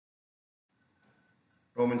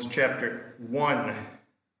Romans chapter 1,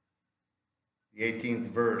 the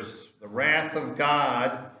 18th verse. The wrath of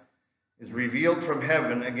God is revealed from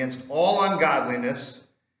heaven against all ungodliness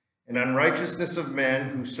and unrighteousness of men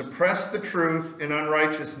who suppress the truth in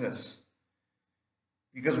unrighteousness.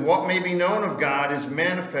 Because what may be known of God is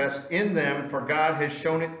manifest in them, for God has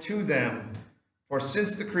shown it to them. For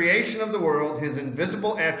since the creation of the world, his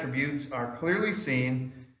invisible attributes are clearly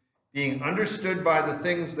seen, being understood by the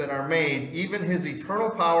things that are made, even his eternal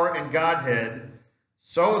power and Godhead,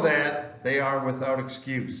 so that they are without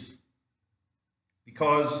excuse.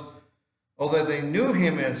 Because although they knew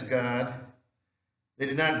him as God, they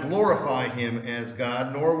did not glorify him as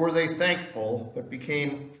God, nor were they thankful, but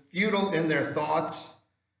became futile in their thoughts,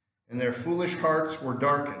 and their foolish hearts were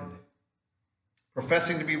darkened.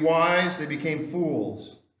 Professing to be wise, they became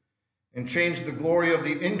fools, and changed the glory of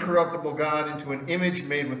the incorruptible God into an image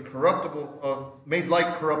made like corruptible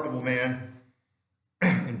man,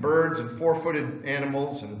 and birds and four-footed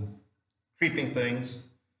animals and creeping things.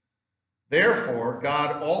 Therefore,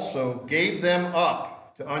 God also gave them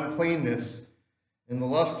up to uncleanness in the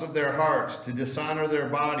lusts of their hearts, to dishonor their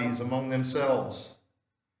bodies among themselves,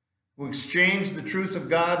 who exchanged the truth of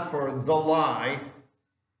God for the lie,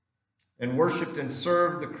 and worshipped and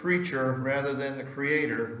served the creature rather than the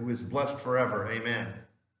Creator, who is blessed forever. Amen.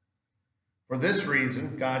 For this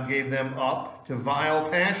reason, God gave them up to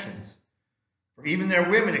vile passions. For even their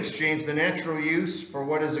women exchanged the natural use for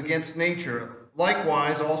what is against nature.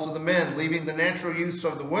 Likewise, also the men, leaving the natural use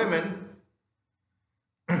of the women,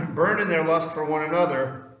 burned in their lust for one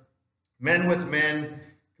another, men with men,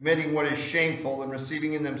 committing what is shameful, and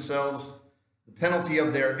receiving in themselves the penalty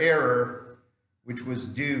of their error, which was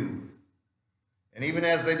due. And even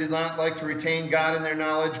as they did not like to retain God in their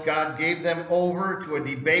knowledge, God gave them over to a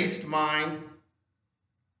debased mind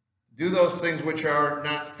to do those things which are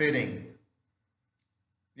not fitting,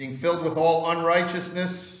 being filled with all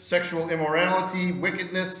unrighteousness, sexual immorality,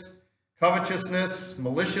 wickedness, covetousness,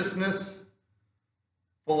 maliciousness,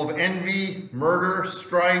 full of envy, murder,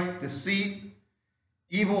 strife, deceit,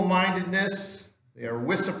 evil-mindedness. They are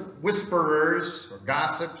whisperers or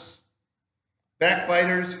gossips,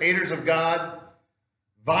 backbiters, haters of God,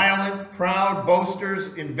 violent, proud,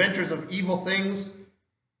 boasters, inventors of evil things,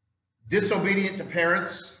 disobedient to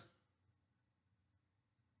parents,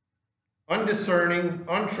 undiscerning,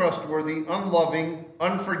 untrustworthy, unloving,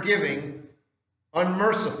 unforgiving,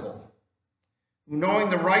 unmerciful, who,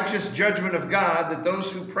 knowing the righteous judgment of God, that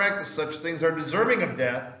those who practice such things are deserving of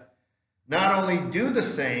death, not only do the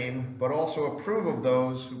same, but also approve of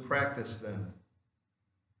those who practice them.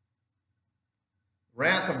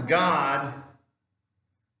 Wrath of God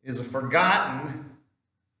is a forgotten,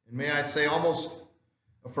 and may I say almost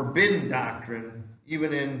a forbidden doctrine,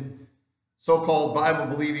 even in so-called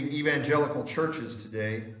Bible-believing evangelical churches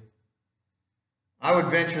today. I would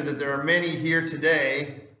venture that there are many here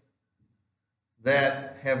today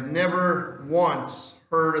that have never once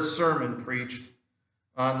heard a sermon preached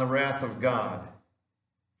on the wrath of God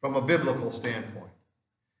from a biblical standpoint.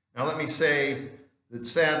 Now let me say that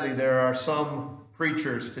sadly there are some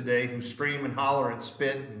preachers today who scream and holler and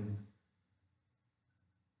spit and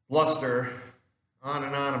bluster on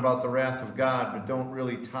and on about the wrath of God, but don't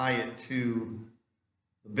really tie it to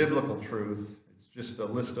the biblical truth. It's just a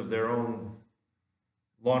list of their own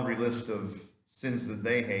laundry list of sins that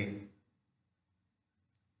they hate.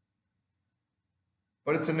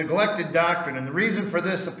 But it's a neglected doctrine, and the reason for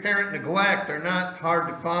this apparent neglect are not hard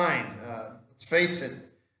to find. Let's face it,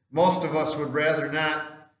 most of us would rather not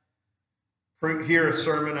hear a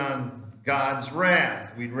sermon on God's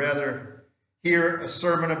wrath. We'd rather hear a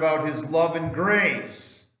sermon about his love and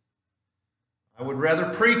grace. I would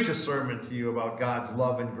rather preach a sermon to you about God's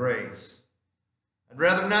love and grace. I'd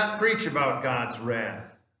rather not preach about God's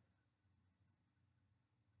wrath.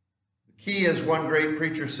 The key, as one great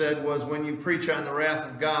preacher said, was when you preach on the wrath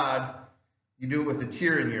of God, you do it with a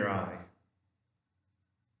tear in your eye.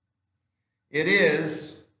 It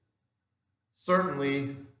is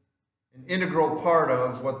certainly an integral part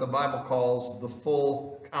of what the Bible calls the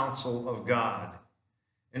full counsel of God.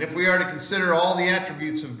 And if we are to consider all the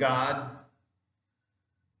attributes of God,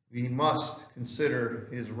 we must consider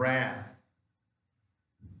his wrath.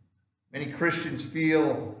 Many Christians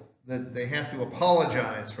feel that they have to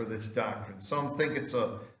apologize for this doctrine. Some think it's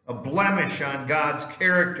a blemish on God's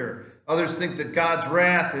character. Others think that God's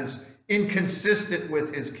wrath is inconsistent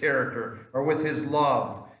with his character or with his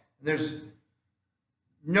love. There's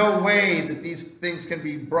no way that these things can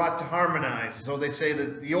be brought to harmonize. So they say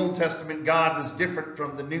that the Old Testament God was different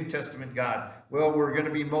from the New Testament God. Well, we're going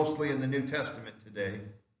to be mostly in the New Testament today.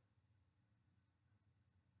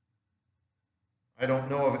 I don't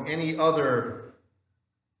know of any other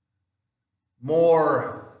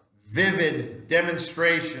more vivid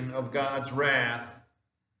demonstration of God's wrath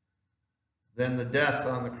than the death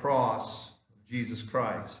on the cross of Jesus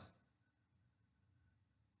Christ.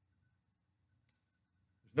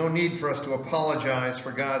 There's no need for us to apologize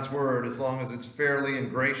for God's word as long as it's fairly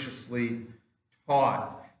and graciously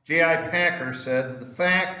taught. J.I. Packer said that the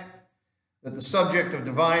fact that the subject of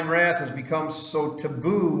divine wrath has become so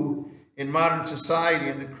taboo in modern society,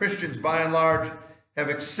 and that Christians by and large have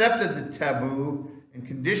accepted the taboo and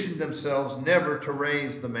conditioned themselves never to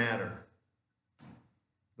raise the matter.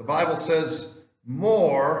 The Bible says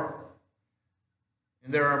more,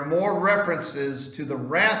 and there are more references to the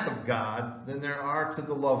wrath of God than there are to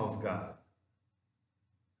the love of God.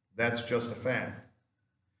 That's just a fact.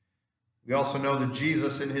 We also know that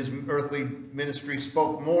Jesus in his earthly ministry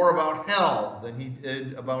spoke more about hell than he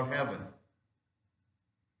did about heaven.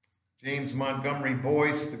 James Montgomery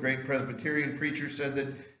Boyce, the great Presbyterian preacher, said that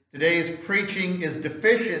today's preaching is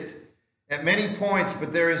deficient at many points,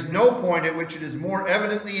 but there is no point at which it is more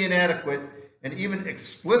evidently inadequate and even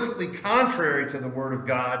explicitly contrary to the Word of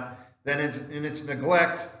God than in its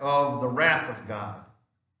neglect of the wrath of God.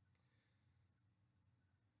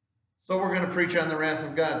 So we're going to preach on the wrath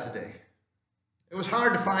of God today. It was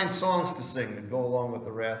hard to find songs to sing that go along with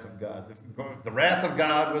the wrath of God. The wrath of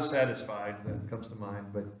God was satisfied, that comes to mind,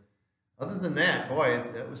 but other than that, boy,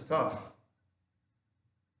 that was tough.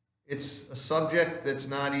 It's a subject that's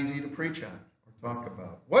not easy to preach on or talk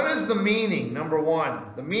about. What is the meaning, number one,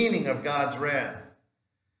 the meaning of God's wrath?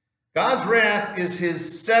 God's wrath is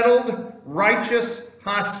his settled, righteous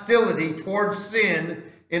hostility towards sin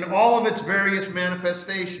in all of its various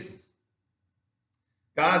manifestations.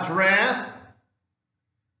 God's wrath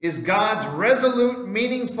is God's resolute,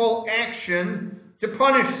 meaningful action to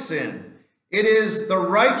punish sin. It is the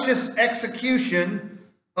righteous execution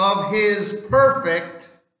of his perfect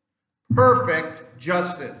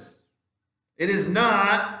justice. It is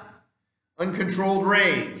not uncontrolled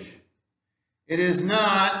rage. It is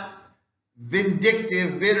not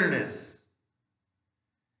vindictive bitterness.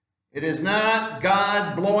 It is not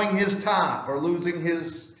God blowing his top or losing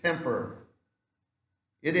his temper.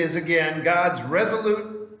 It is, again, God's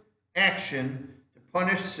resolute action to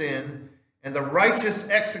punish sin and the righteous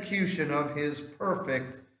execution of his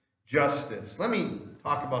perfect justice. Let me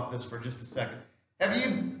talk about this for just a second.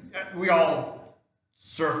 We all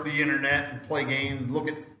surf the internet and play games, look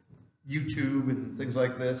at YouTube and things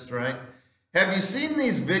like this, right? Have you seen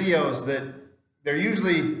these videos that they're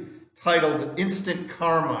usually titled instant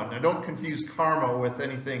karma? Now, don't confuse karma with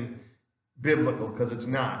anything biblical, because it's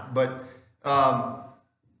not. But,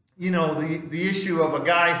 the issue of a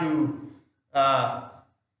guy who,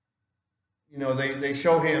 they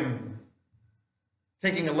show him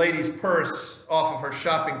taking a lady's purse off of her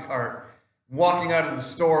shopping cart, walking out of the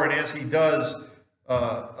store, and as he does,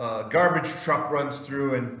 a garbage truck runs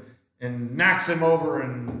through and knocks him over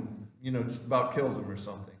and, just about kills him or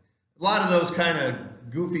something. A lot of those kind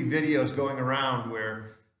of goofy videos going around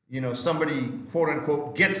where, somebody, quote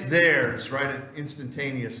unquote, gets theirs right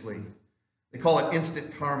instantaneously. They call it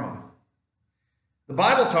instant karma. The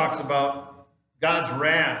Bible talks about God's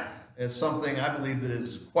wrath as something, I believe, that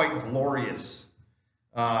is quite glorious.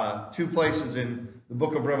 Two places in the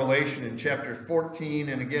book of Revelation, in chapter 14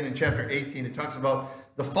 and again in chapter 18, it talks about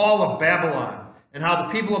the fall of Babylon and how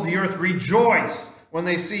the people of the earth rejoice when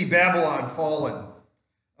they see Babylon fallen.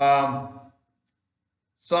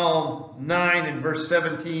 Psalm 9 and verse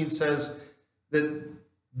 17 says that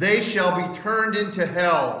they shall be turned into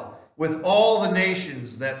hell with all the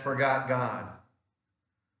nations that forgot God.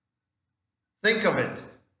 Think of it.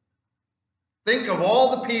 Think of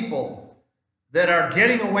all the people that are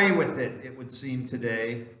getting away with it, it would seem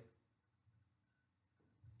today.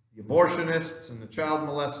 The abortionists and the child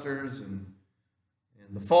molesters and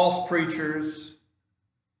the false preachers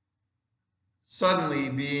suddenly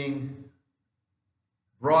being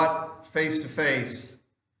brought face to face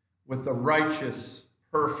with the righteous,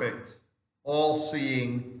 perfect,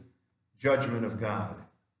 all-seeing judgment of God.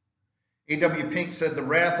 A.W. Pink said the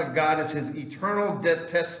wrath of God is his eternal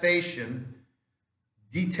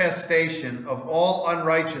detestation of all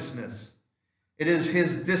unrighteousness. It is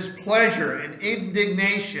his displeasure and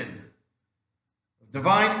indignation of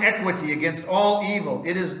divine equity against all evil.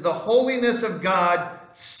 It is the holiness of God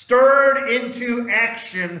stirred into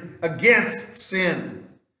action against sin.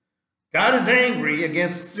 God is angry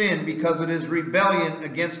against sin because it is rebellion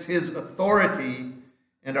against his authority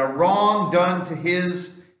and a wrong done to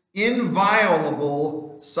his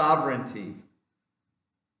inviolable sovereignty.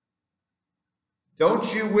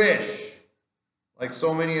 Don't you wish, like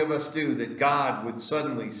so many of us do, that God would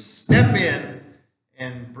suddenly step in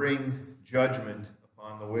and bring judgment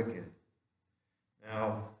upon the wicked.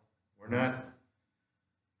 Now,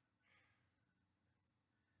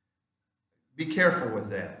 be careful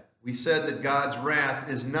with that. We said that God's wrath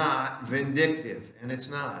is not vindictive, and it's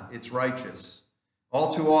not. It's righteous.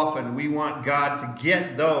 All too often, we want God to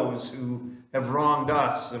get those who have wronged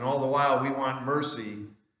us, and all the while we want mercy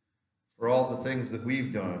for all the things that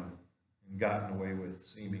we've done and gotten away with,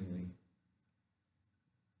 seemingly.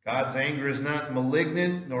 God's anger is not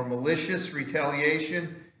malignant nor malicious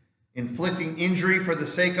retaliation, inflicting injury for the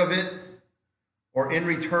sake of it, or in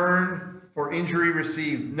return for injury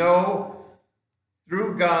received. No,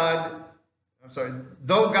 though God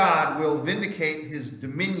will vindicate his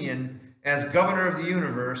dominion as governor of the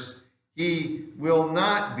universe, he will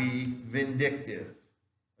not be vindictive.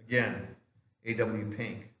 Again, A.W.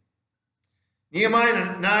 Pink.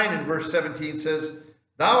 Nehemiah 9 and verse 17 says,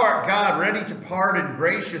 "Thou art God, ready to pardon,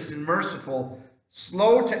 gracious and merciful,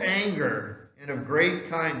 slow to anger, and of great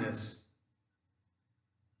kindness.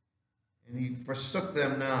 And he forsook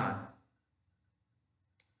them not."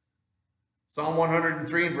 Psalm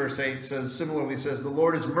 103 and verse 8 similarly says, "The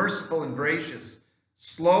Lord is merciful and gracious,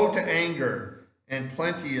 slow to anger, and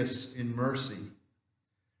plenteous in mercy."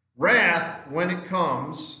 Wrath, when it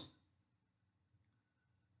comes,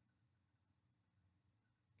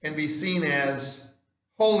 can be seen as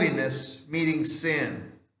holiness meeting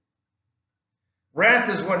sin. Wrath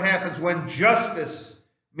is what happens when justice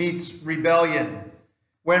meets rebellion,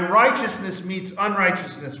 when righteousness meets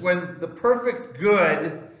unrighteousness, when the perfect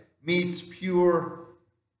good meets pure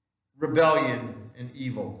rebellion and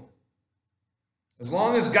evil. As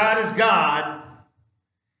long as God is God,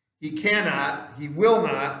 he will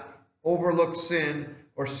not overlook sin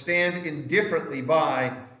or stand indifferently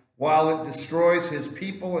by while it destroys his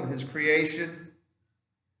people and his creation,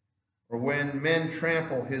 or when men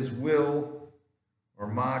trample his will or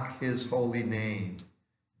mock his holy name.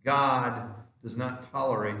 God does not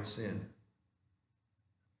tolerate sin.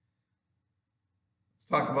 Let's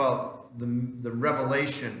talk about the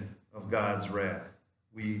revelation of God's wrath.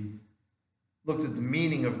 We looked at the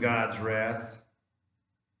meaning of God's wrath.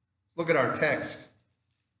 Look at our text.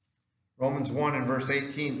 Romans 1 and verse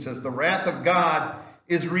 18 says, "The wrath of God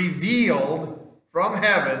is revealed from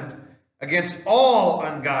heaven against all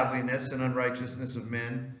ungodliness and unrighteousness of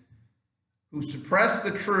men who suppress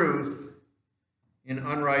the truth in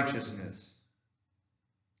unrighteousness."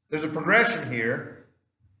 There's a progression here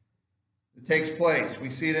that takes place. We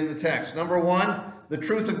see it in the text. Number one, the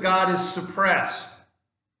truth of God is suppressed.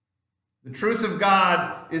 The truth of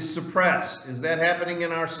God is suppressed. Is that happening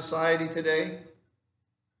in our society today?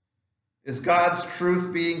 Is God's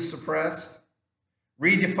truth being suppressed,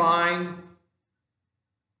 redefined,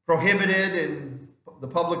 prohibited in the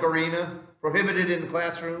public arena, prohibited in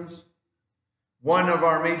classrooms? One of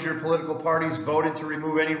our major political parties voted to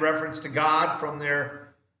remove any reference to God from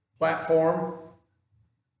their platform.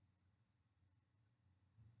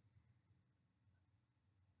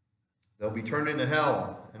 They'll be turned into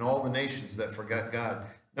hell, and all the nations that forgot God.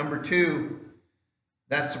 Number two,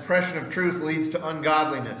 that suppression of truth leads to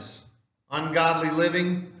ungodliness. Ungodly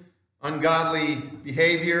living, ungodly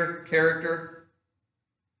behavior, character.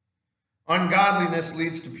 Ungodliness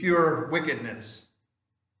leads to pure wickedness.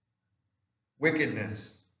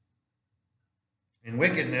 Wickedness. And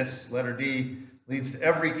wickedness, letter D, leads to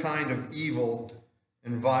every kind of evil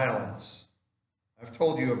and violence. I've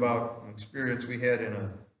told you about an experience we had in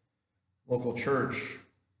a local church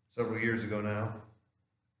several years ago now.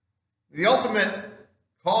 The ultimate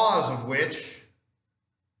cause of which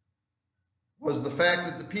was the fact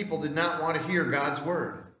that the people did not want to hear God's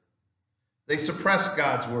word. They suppressed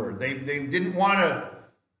God's word. They didn't want to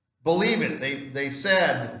believe it. They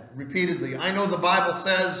said repeatedly, "I know the Bible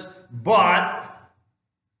says, but..."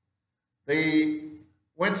 They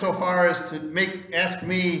went so far as to ask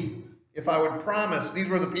me if I would promise. These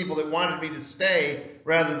were the people that wanted me to stay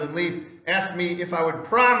rather than leave. Asked me if I would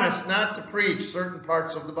promise not to preach certain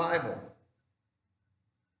parts of the Bible.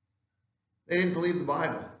 They didn't believe the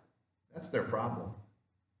Bible. That's their problem.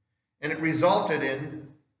 And it resulted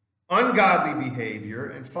in ungodly behavior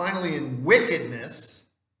and finally in wickedness,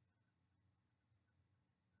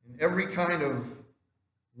 in every kind of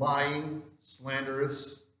lying,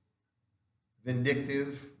 slanderous,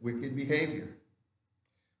 vindictive, wicked behavior.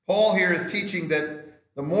 Paul here is teaching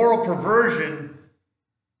that the moral perversion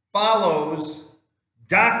follows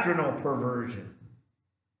doctrinal perversion.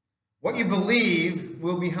 What you believe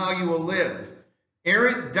will be how you will live.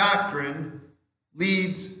 Errant doctrine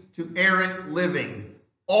leads to errant living.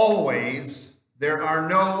 Always. There are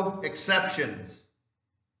no exceptions.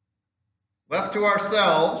 Left to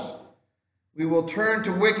ourselves, we will turn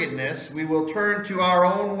to wickedness. We will turn to our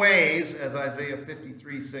own ways, as Isaiah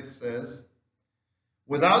 53:6 says,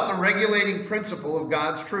 without the regulating principle of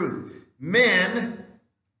God's truth. Men,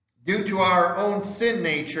 due to our own sin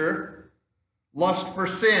nature, lust for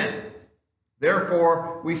sin.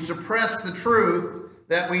 Therefore, we suppress the truth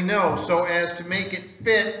that we know so as to make it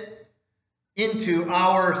fit into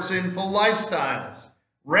our sinful lifestyles.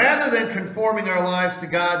 Rather than conforming our lives to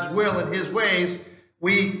God's will and his ways,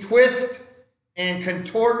 we twist and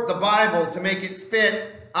contort the Bible to make it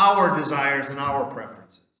fit our desires and our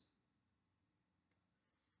preferences.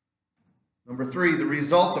 Number 3, the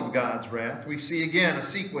result of God's wrath. We see again a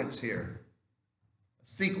sequence here. A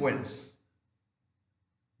sequence.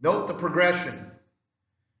 Note the progression.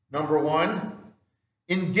 Number 1,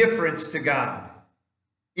 indifference to God.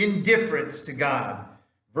 Indifference to God.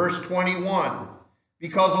 Verse 21,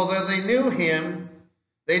 because although they knew him,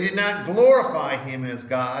 they did not glorify him as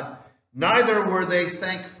God, neither were they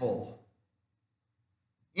thankful.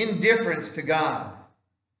 Indifference to God.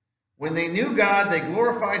 When they knew God, they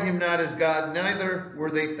glorified him not as God, neither were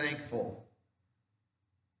they thankful.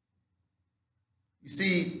 You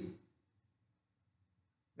see,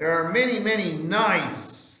 there are many, many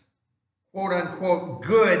nice, quote-unquote,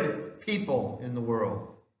 good people in the world.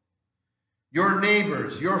 Your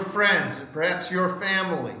neighbors, your friends, and perhaps your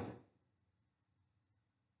family.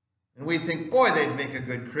 And we think, boy, they'd make a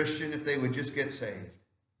good Christian if they would just get saved.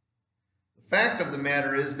 The fact of the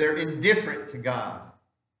matter is they're indifferent to God.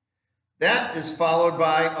 That is followed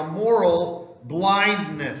by a moral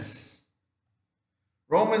blindness.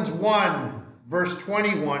 Romans 1, verse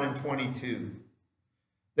 21 and 22.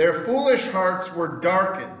 Their foolish hearts were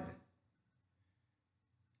darkened.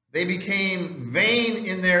 They became vain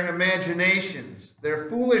in their imaginations. Their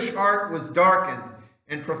foolish heart was darkened,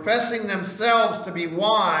 and professing themselves to be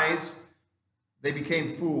wise, they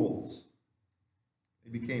became fools.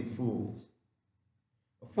 They became fools.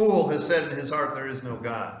 A fool has said in his heart, there is no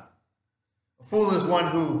God. A fool is one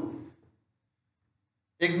who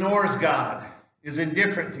ignores God, is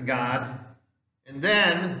indifferent to God, and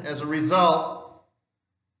then, as a result,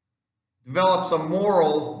 develops a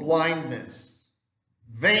moral blindness.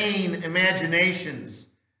 Vain imaginations.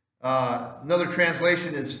 Another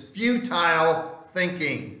translation is futile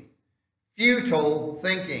thinking. Futile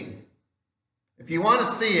thinking. If you want to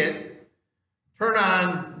see it, turn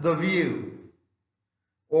on The View.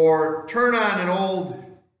 Or turn on an old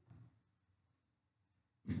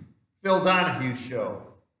Phil Donahue show.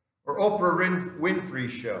 Or Oprah Winfrey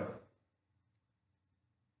show.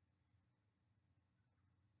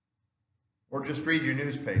 Or just read your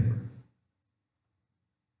newspaper.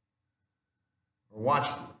 Or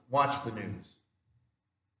watch the news.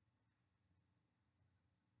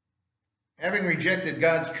 Having rejected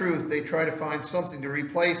God's truth, they try to find something to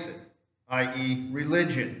replace it, i.e.,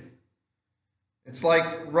 religion. It's like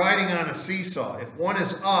riding on a seesaw. If one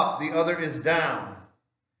is up, the other is down.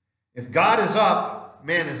 If God is up,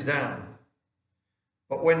 man is down.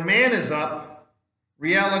 But when man is up,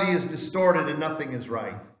 reality is distorted and nothing is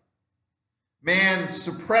right. Man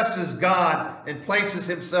suppresses God and places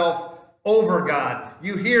himself over God.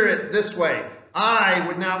 You hear it this way: I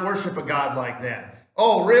would not worship a God like that.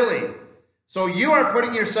 Oh, really? So you are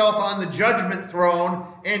putting yourself on the judgment throne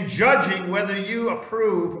and judging whether you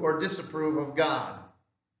approve or disapprove of God.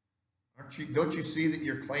 Don't you see that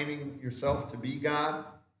you're claiming yourself to be God?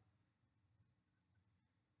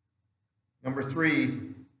 Number 3,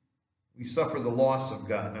 we suffer the loss of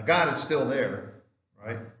God. Now, God is still there,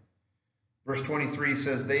 right? Verse 23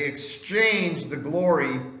 says, they exchanged the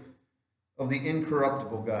glory of the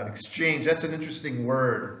incorruptible God. Exchange, that's an interesting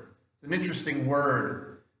word. It's an interesting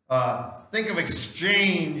word. Think of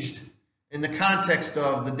exchanged in the context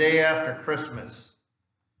of the day after Christmas.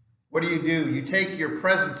 What do? You take your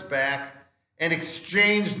presents back and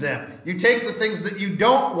exchange them. You take the things that you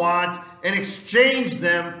don't want and exchange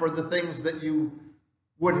them for the things that you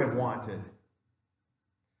would have wanted.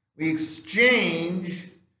 We exchange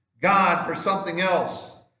God for something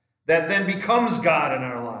else that then becomes God in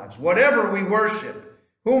our lives. Whatever we worship,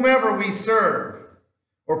 whomever we serve,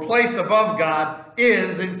 or place above God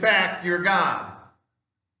is, in fact, your God.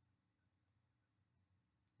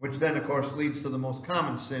 Which then, of course, leads to the most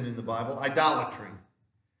common sin in the Bible, idolatry.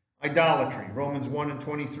 Idolatry. Romans 1 and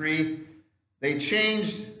 23, they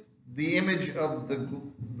changed the image of the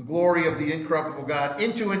glory of the incorruptible God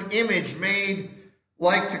into an image made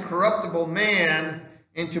like to corruptible man,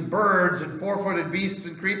 into birds and four-footed beasts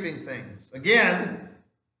and creeping things. Again,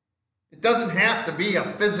 it doesn't have to be a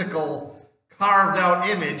physical, carved-out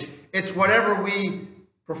image. It's whatever we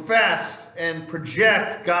profess and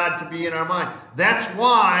project God to be in our mind. That's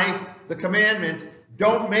why the commandment,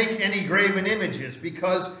 don't make any graven images,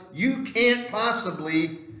 because you can't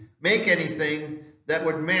possibly make anything that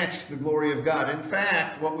would match the glory of God. In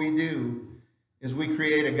fact, what we do is we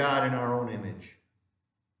create a God in our own image.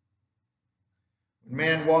 When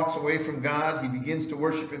man walks away from God, he begins to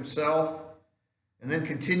worship himself and then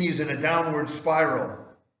continues in a downward spiral.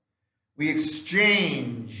 We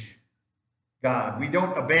exchange God. We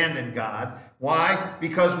don't abandon God. Why?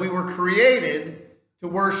 Because we were created to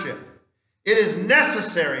worship. It is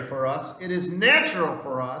necessary for us, it is natural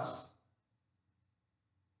for us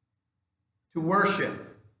to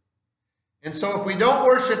worship. And so if we don't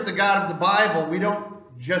worship the God of the Bible, we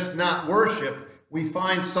don't just not worship, we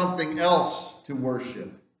find something else to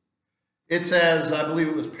worship. It's as, I believe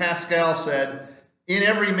it was Pascal said, in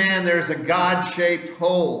every man there's a God-shaped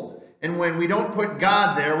hole. And when we don't put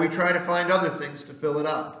God there, we try to find other things to fill it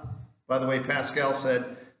up. By the way, Pascal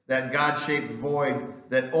said that God-shaped void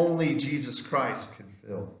that only Jesus Christ can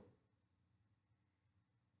fill.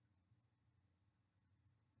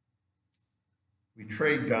 We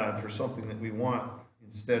trade God for something that we want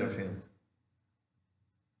instead of him.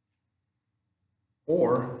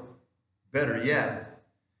 Or, better yet,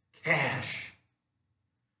 cash.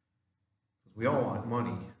 Because we all want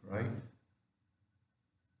money, right?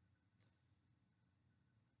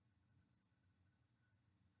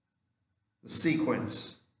 The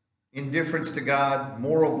sequence: indifference to God,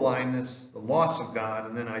 moral blindness, the loss of God,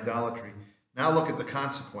 and then idolatry. Now look at the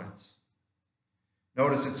consequence.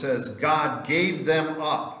 Notice it says, God gave them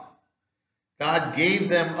up. God gave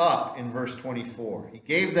them up in verse 24. He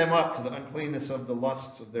gave them up to the uncleanness of the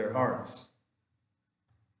lusts of their hearts.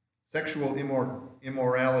 Sexual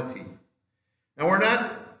immorality. Now we're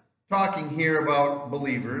not talking here about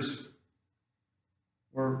believers.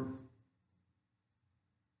 We're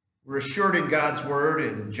assured in God's word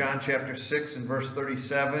in John chapter 6 and verse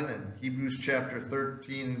 37 and Hebrews chapter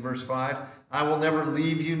 13 and verse 5. I will never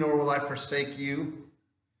leave you, nor will I forsake you.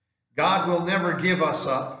 God will never give us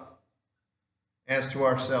up as to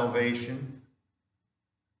our salvation.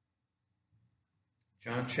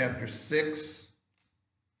 John chapter 6,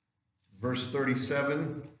 verse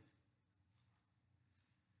 37.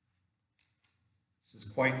 This is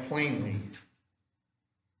quite plainly.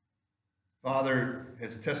 Father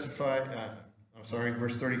has testified,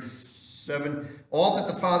 verse 37. All that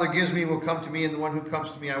the Father gives me will come to me, and the one who comes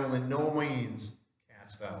to me I will in no means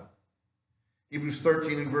cast out. Hebrews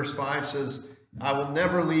 13 and verse 5 says, I will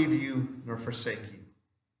never leave you nor forsake you.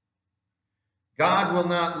 God will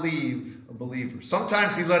not leave a believer.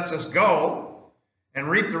 Sometimes he lets us go and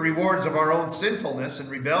reap the rewards of our own sinfulness and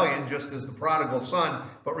rebellion, just as the prodigal son.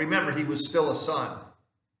 But remember, he was still a son.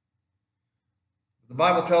 The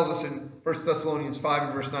Bible tells us in 1 Thessalonians 5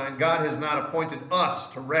 and verse 9, God has not appointed us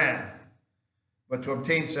to wrath, but to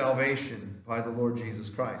obtain salvation by the Lord Jesus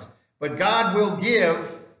Christ. But God will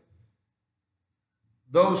give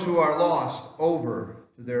those who are lost over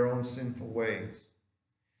to their own sinful ways.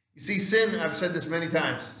 You see, sin, I've said this many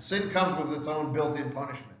times, sin comes with its own built-in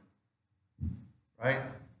punishment. Right?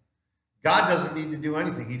 God doesn't need to do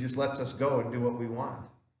anything. He just lets us go and do what we want.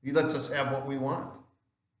 He lets us have what we want.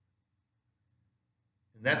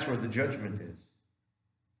 And that's where the judgment is.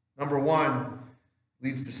 Number one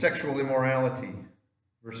leads to sexual immorality.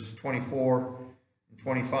 Verses 24 and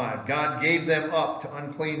 25. God gave them up to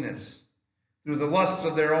uncleanness through the lusts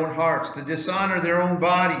of their own hearts, to dishonor their own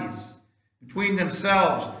bodies between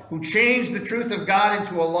themselves, who changed the truth of God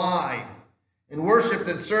into a lie, and worshipped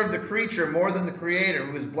and served the creature more than the Creator,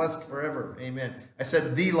 who is blessed forever. Amen. I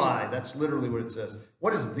said the lie. That's literally what it says.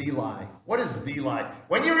 What is the lie? What is the lie?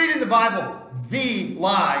 When you read in the Bible, the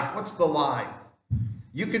lie, what's the lie?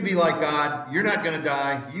 You can be like God. You're not going to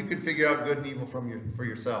die. You can figure out good and evil for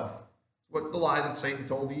yourself. What the lie that Satan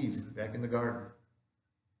told Eve back in the garden.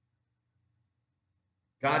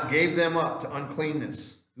 God gave them up to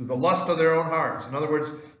uncleanness through the lust of their own hearts. In other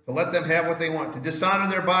words, to let them have what they want, to dishonor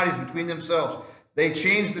their bodies between themselves. They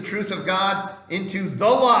changed the truth of God into the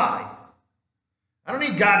lie. I don't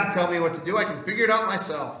need God to tell me what to do. I can figure it out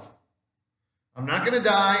myself. I'm not going to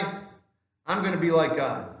die. I'm going to be like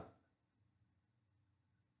God.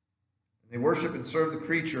 They worship and serve the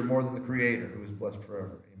creature more than the Creator, who is blessed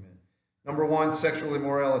forever. Amen. Number one, sexual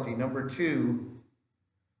immorality. Number two,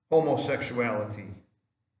 homosexuality.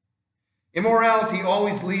 Immorality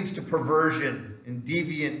always leads to perversion and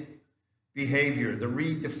deviant behavior, the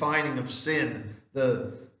redefining of sin,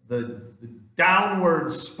 the downward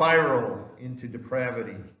spiral into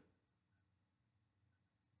depravity.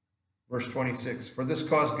 Verse 26, for this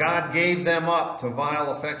cause God gave them up to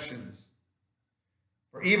vile affections.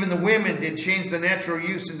 For even the women did change the natural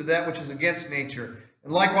use into that which is against nature.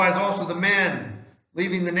 And likewise also the men,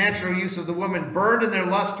 leaving the natural use of the woman, burned in their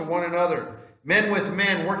lust to one another, men with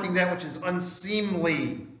men, working that which is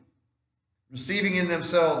unseemly, receiving in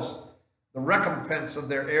themselves the recompense of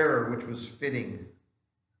their error, which was fitting.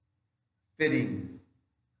 Fitting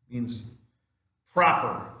means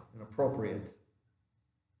proper and appropriate.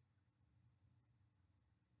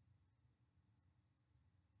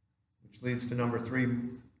 Which leads to number 3,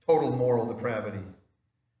 total moral depravity.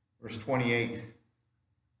 Verse 28.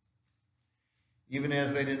 Even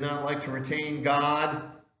as they did not like to retain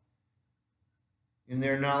God in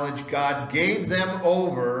their knowledge, God gave them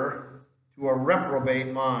over to a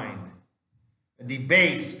reprobate mind, a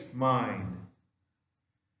debased mind,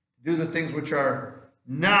 to do the things which are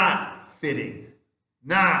not fitting,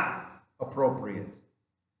 not appropriate,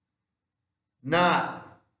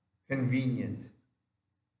 not convenient.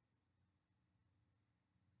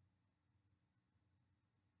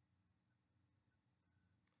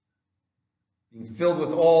 Being filled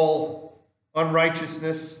with all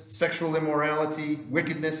unrighteousness, sexual immorality,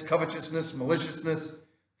 wickedness, covetousness, maliciousness,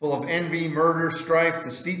 full of envy, murder, strife,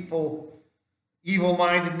 deceitful,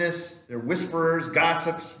 evil-mindedness. They're whisperers,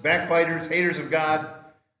 gossips, backbiters, haters of God,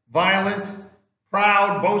 violent,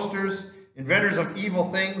 proud, boasters, inventors of evil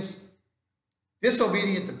things,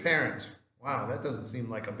 disobedient to parents. Wow, that doesn't seem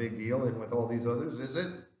like a big deal. And with all these others, is it?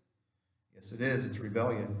 Yes, it is. It's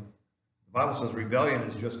rebellion. The Bible says rebellion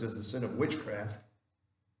is just as the sin of witchcraft.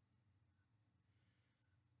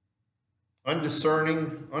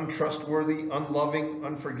 Undiscerning, untrustworthy, unloving,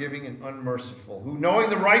 unforgiving, and unmerciful, who, knowing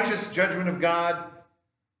the righteous judgment of God,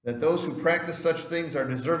 that those who practice such things are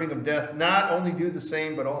deserving of death, not only do the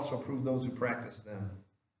same, but also prove those who practice them.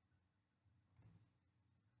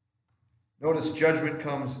 Notice judgment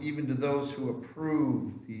comes even to those who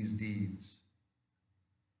approve these deeds.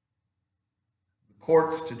 The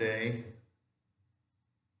courts today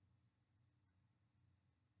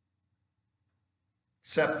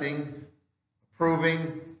accepting,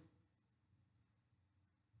 approving,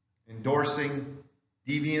 endorsing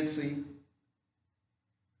deviancy.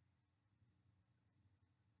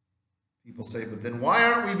 People say, but then why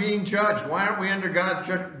aren't we being judged? Why aren't we under God's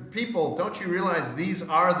judgment? People, don't you realize these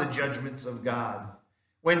are the judgments of God?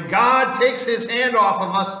 When God takes his hand off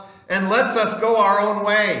of us and lets us go our own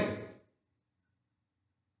way,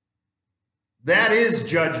 that is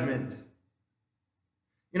judgment.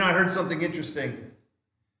 You know, I heard something interesting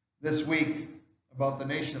this week about the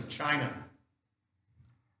nation of China.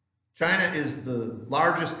 China is the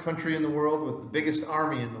largest country in the world with the biggest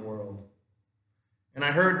army in the world. And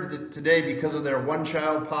I heard that today, because of their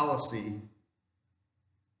one-child policy,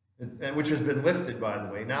 which has been lifted, by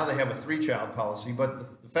the way, now they have a 3-child policy,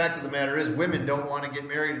 but the fact of the matter is women don't want to get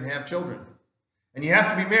married and have children. And you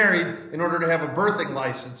have to be married in order to have a birthing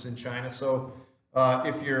license in China. So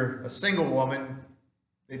if you're a single woman,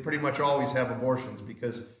 they pretty much always have abortions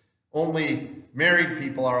because only married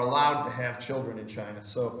people are allowed to have children in China.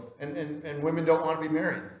 So, and women don't want to be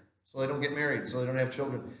married, so they don't get married, so they don't have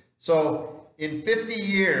children. So in 50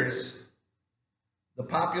 years, the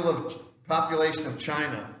population of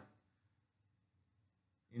China,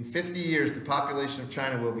 in 50 years, the population of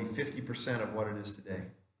China will be 50% of what it is today.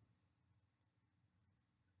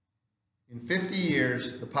 In 50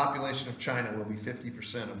 years, the population of China will be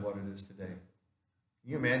 50% of what it is today.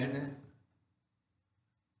 Can you imagine that?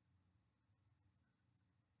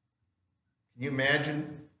 Can you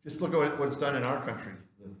imagine? Just look at what it's done in our country.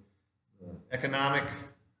 The economic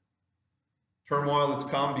turmoil that's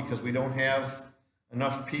come because we don't have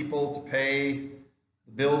enough people to pay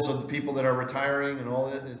the bills of the people that are retiring and all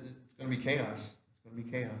that. It's going to be chaos. It's going to be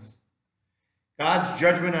chaos. God's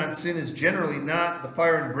judgment on sin is generally not the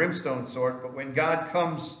fire and brimstone sort, but when God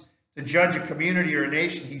comes to judge a community or a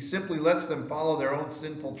nation, he simply lets them follow their own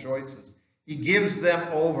sinful choices. He gives them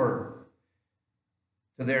over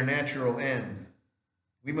to their natural end.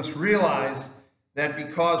 We must realize that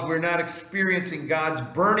because we're not experiencing God's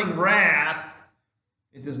burning wrath,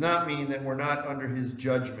 it does not mean that we're not under his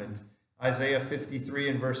judgment. Isaiah 53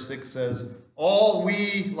 and verse 6 says, "All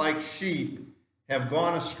we like sheep have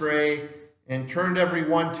gone astray and turned every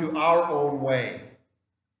one to our own way."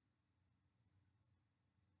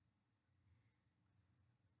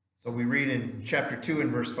 So we read in chapter 2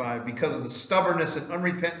 and verse 5, "Because of the stubbornness and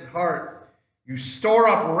unrepentant heart, you store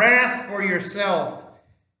up wrath for yourself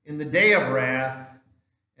in the day of wrath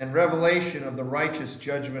and revelation of the righteous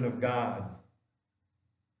judgment of God."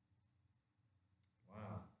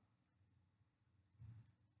 Wow.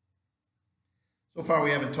 So far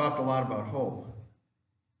we haven't talked a lot about hope.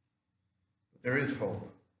 But there is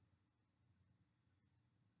hope.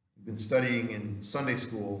 We've been studying in Sunday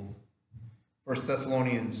school 1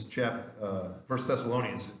 Thessalonians chapter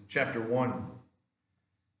 1.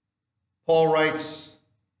 Paul writes,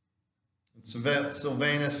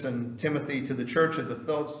 Silvanus and Timothy, to the church of the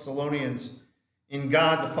Thessalonians, in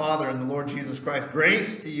God the Father and the Lord Jesus Christ,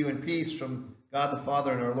 grace to you and peace from God the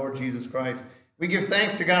Father and our Lord Jesus Christ. We give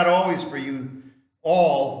thanks to God always for you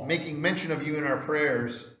all, making mention of you in our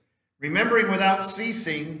prayers, remembering without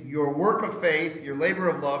ceasing your work of faith, your labor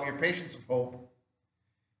of love, your patience of hope,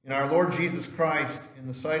 in our Lord Jesus Christ, in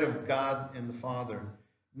the sight of God and the Father,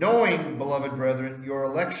 knowing, beloved brethren, your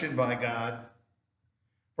election by God.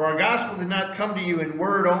 For our gospel did not come to you in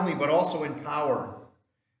word only, but also in power,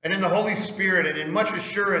 and in the Holy Spirit, and in much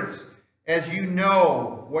assurance, as you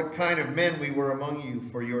know what kind of men we were among you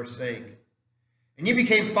for your sake. And you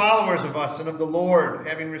became followers of us and of the Lord,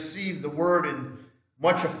 having received the word in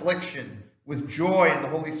much affliction, with joy in the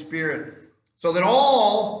Holy Spirit, so that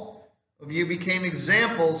all of you became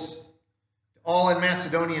examples to all in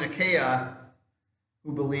Macedonia and Achaia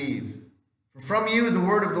who believe. For from you the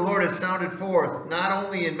word of the Lord has sounded forth, not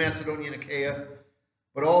only in Macedonia and Achaia,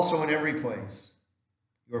 but also in every place.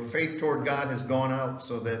 Your faith toward God has gone out,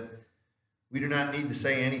 so that we do not need to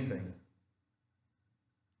say anything.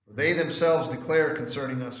 For they themselves declare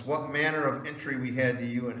concerning us what manner of entry we had to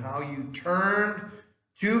you, and how you turned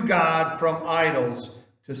to God from idols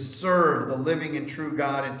to serve the living and true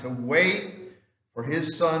God, and to wait for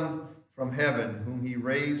his Son from heaven, whom he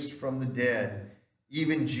raised from the dead,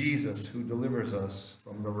 even Jesus, who delivers us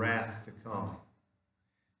from the wrath to come.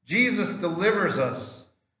 Jesus delivers us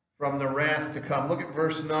from the wrath to come. Look at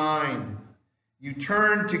verse 9. You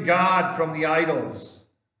turned to God from the idols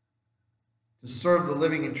to serve the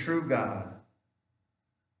living and true God.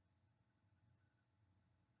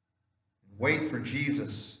 And wait for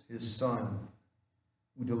Jesus, his Son,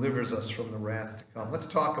 who delivers us from the wrath to come. Let's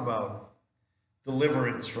talk about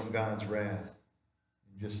deliverance from God's wrath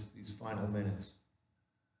in just these final minutes.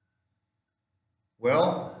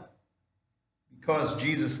 Well, because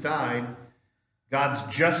Jesus died,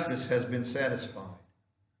 God's justice has been satisfied.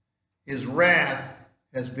 His wrath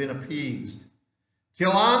has been appeased.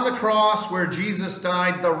 Till on the cross where Jesus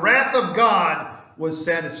died, the wrath of God was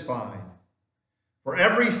satisfied. For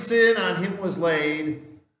every sin on him was laid.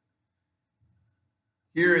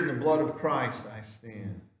 Here in the blood of Christ I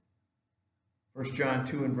stand. 1 John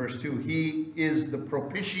 2 and verse 2. He is the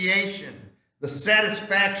propitiation, the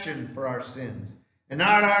satisfaction for our sins. And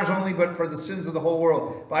not ours only, but for the sins of the whole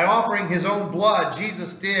world. By offering his own blood,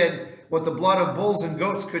 Jesus did what the blood of bulls and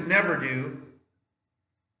goats could never do.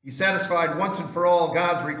 He satisfied once and for all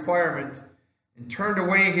God's requirement and turned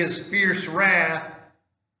away his fierce wrath.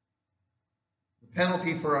 The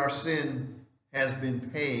penalty for our sin has been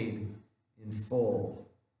paid in full.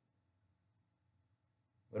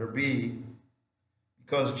 Letter B,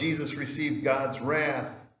 because Jesus received God's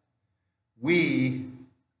wrath, we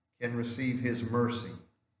can receive his mercy.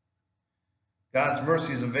 God's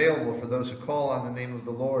mercy is available for those who call on the name of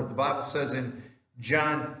the Lord. The Bible says in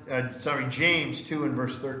James 2 and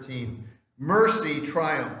verse 13, mercy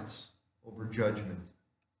triumphs over judgment.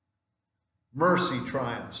 Mercy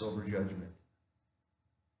triumphs over judgment.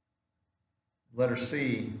 Letter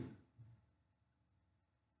C,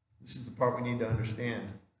 this is the part we need to understand.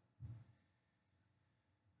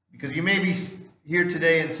 Because you may be here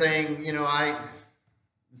today and saying,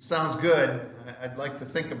 it sounds good. I'd like to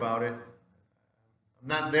think about it. I'm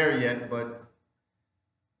not there yet, but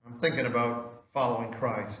I'm thinking about following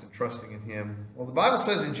Christ and trusting in him. Well, the Bible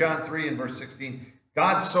says in John 3 and verse 16,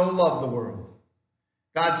 God so loved the world.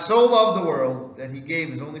 God so loved the world that he gave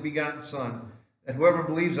his only begotten Son, that whoever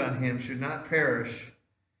believes on him should not perish,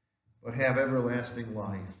 but have everlasting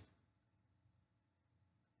life.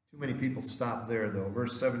 Too many people stop there, though.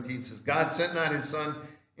 Verse 17 says, God sent not his Son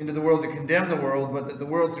into the world to condemn the world, but that the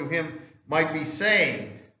world through him might be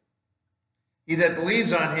saved. He that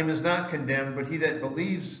believes on him is not condemned, but he that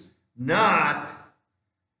believes not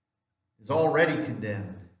is already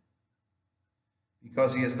condemned,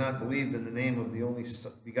 because he has not believed in the name of the only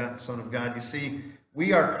begotten Son of God. You see,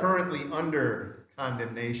 we are currently under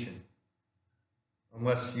condemnation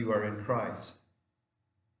unless you are in Christ.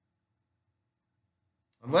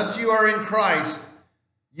 Unless you are in Christ,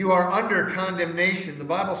 you are under condemnation. The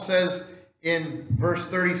Bible says in verse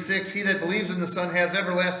 36, he that believes in the Son has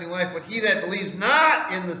everlasting life, but he that believes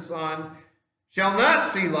not in the Son shall not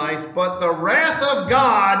see life, but the wrath of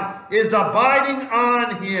God is abiding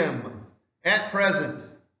on him at present.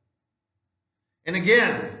 And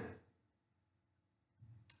again,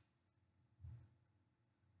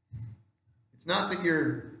 it's not that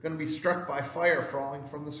you're going to be struck by fire falling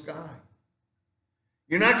from the sky.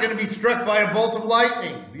 You're not going to be struck by a bolt of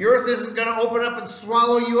lightning. The earth isn't going to open up and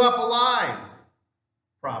swallow you up alive,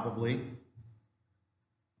 probably.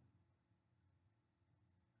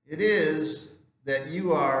 It is that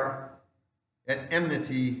you are at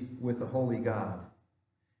enmity with the holy God.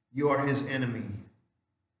 You are his enemy.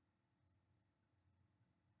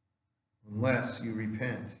 Unless you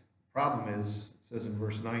repent. The problem is, it says in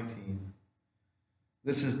verse 19,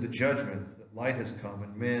 this is the judgment, that light has come,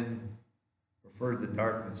 and men preferred the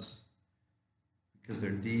darkness because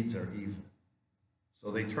their deeds are evil. So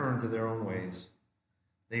they turned to their own ways.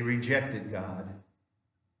 They rejected God.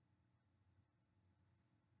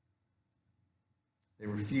 They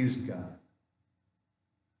refused God.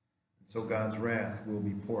 And so God's wrath will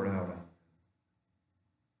be poured out on them.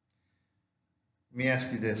 Let me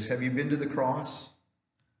ask you this. Have you been to the cross?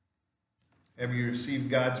 Have you received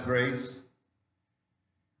God's grace?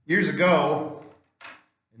 Years ago,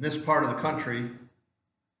 in this part of the country,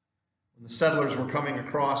 when the settlers were coming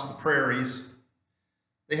across the prairies,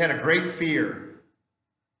 they had a great fear.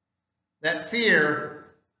 That fear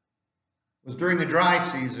was during the dry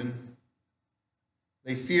season.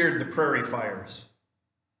 They feared the prairie fires.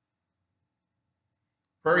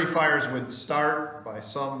 Prairie fires would start by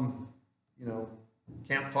some,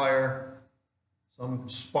 campfire, some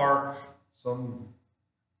spark, someone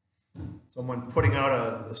putting out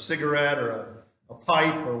a cigarette or a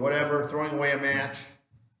pipe or whatever, throwing away a match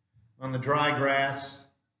on the dry grass.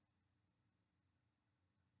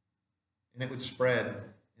 And it would spread,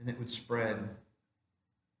 and it would spread.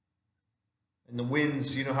 And the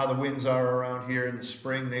winds, you know how the winds are around here in the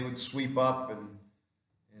spring, they would sweep up and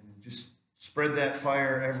just spread that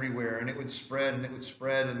fire everywhere. And it would spread, and it would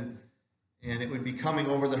spread, and it would be coming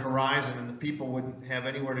over the horizon, and the people wouldn't have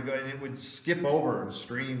anywhere to go, and it would skip over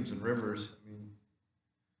streams and rivers. I mean,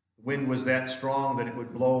 the wind was that strong that it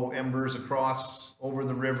would blow embers across over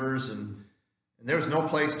the rivers, and there was no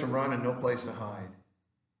place to run and no place to hide.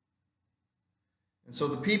 And so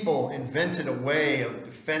the people invented a way of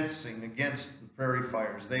defensing against the prairie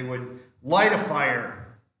fires. They would light a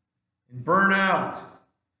fire and burn out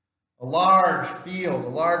a large field, a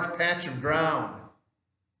large patch of ground.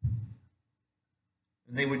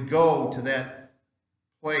 And they would go to that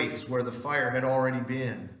place where the fire had already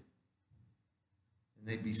been. And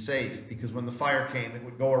they'd be safe, because when the fire came, it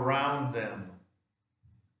would go around them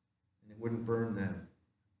and it wouldn't burn them.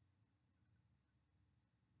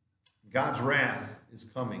 God's wrath is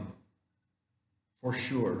coming, for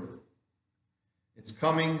sure. It's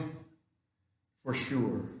coming for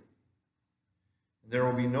sure. There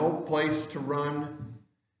will be no place to run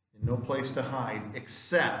and no place to hide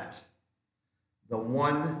except the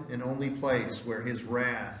one and only place where his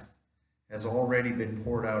wrath has already been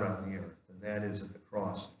poured out on the earth, and that is at the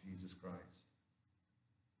cross of Jesus Christ.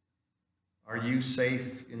 Are you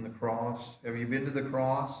safe in the cross? Have you been to the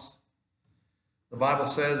cross? The Bible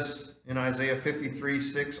says in Isaiah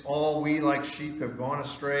 53:6, all we like sheep have gone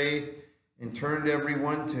astray and turned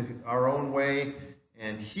everyone to our own way,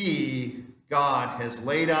 and he, God, has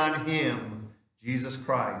laid on him, Jesus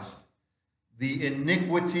Christ, the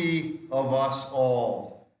iniquity of us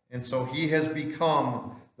all. And so he has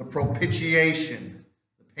become the propitiation,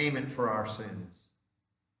 the payment for our sins.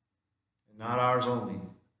 And not ours only,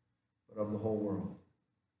 but of the whole world.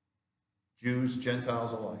 Jews,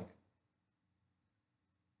 Gentiles alike.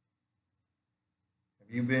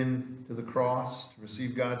 Have you been to the cross to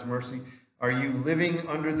receive God's mercy? Are you living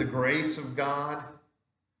under the grace of God?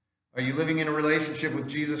 Are you living in a relationship with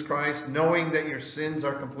Jesus Christ, knowing that your sins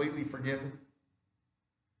are completely forgiven?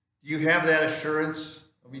 Do you have that assurance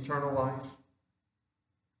of eternal life?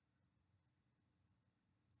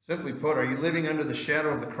 Simply put, are you living under the shadow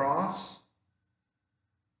of the cross,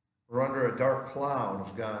 or under a dark cloud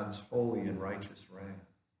of God's holy and righteous wrath?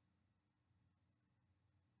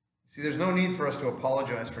 See, there's no need for us to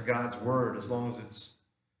apologize for God's word as long as it's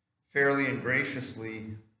fairly and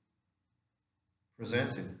graciously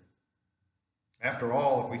presented. After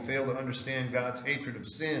all, if we fail to understand God's hatred of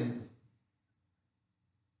sin,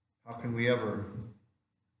 how can we ever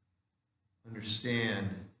understand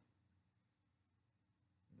and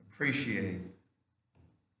appreciate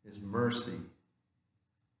his mercy and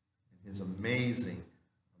his amazing,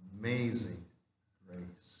 amazing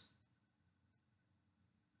grace?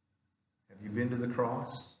 Have you been to the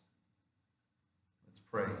cross? Let's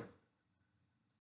pray.